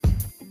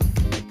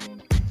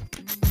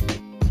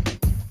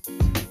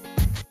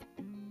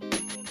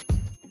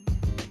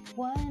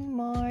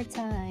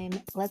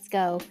Let's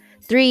go.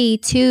 3,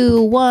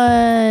 2,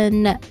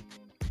 1.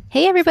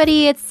 Hey,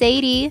 everybody, it's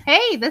Sadie.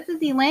 Hey, this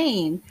is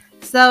Elaine.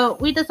 So,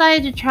 we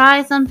decided to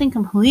try something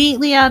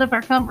completely out of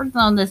our comfort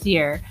zone this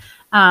year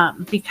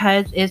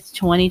because it's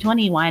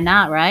 2020. Why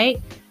not,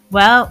 right?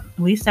 Well,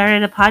 we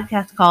started a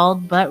podcast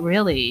called But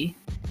Really.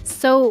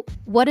 So,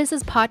 what is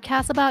this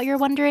podcast about, you're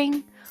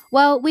wondering?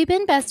 Well, we've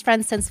been best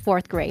friends since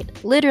fourth grade,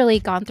 literally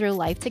gone through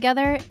life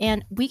together,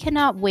 and we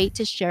cannot wait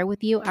to share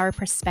with you our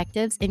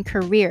perspectives in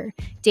career,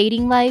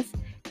 dating life,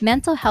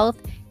 mental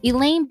health,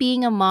 Elaine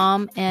being a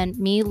mom, and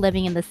me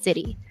living in the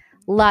city.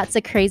 Lots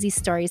of crazy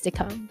stories to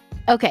come.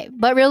 Okay,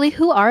 but really,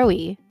 who are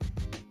we?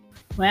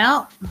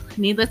 Well,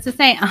 needless to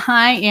say,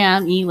 I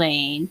am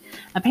Elaine.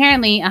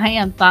 Apparently, I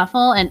am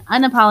thoughtful and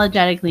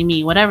unapologetically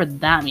me, whatever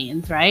that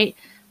means, right?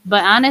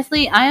 But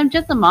honestly, I am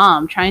just a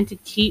mom trying to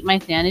keep my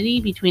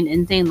sanity between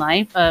insane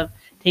life of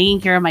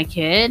taking care of my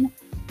kid,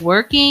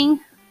 working,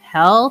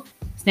 health,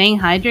 staying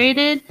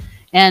hydrated,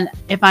 and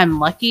if I'm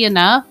lucky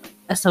enough,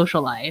 a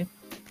social life.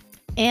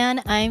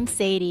 And I'm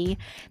Sadie.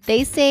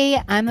 They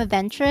say I'm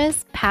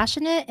adventurous,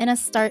 passionate, and a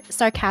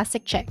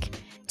sarcastic chick.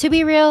 To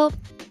be real,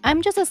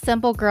 I'm just a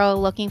simple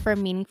girl looking for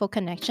meaningful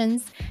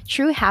connections,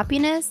 true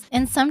happiness,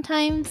 and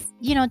sometimes,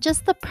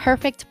 just the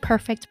perfect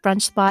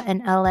brunch spot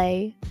in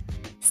LA.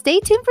 Stay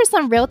tuned for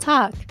some real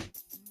talk.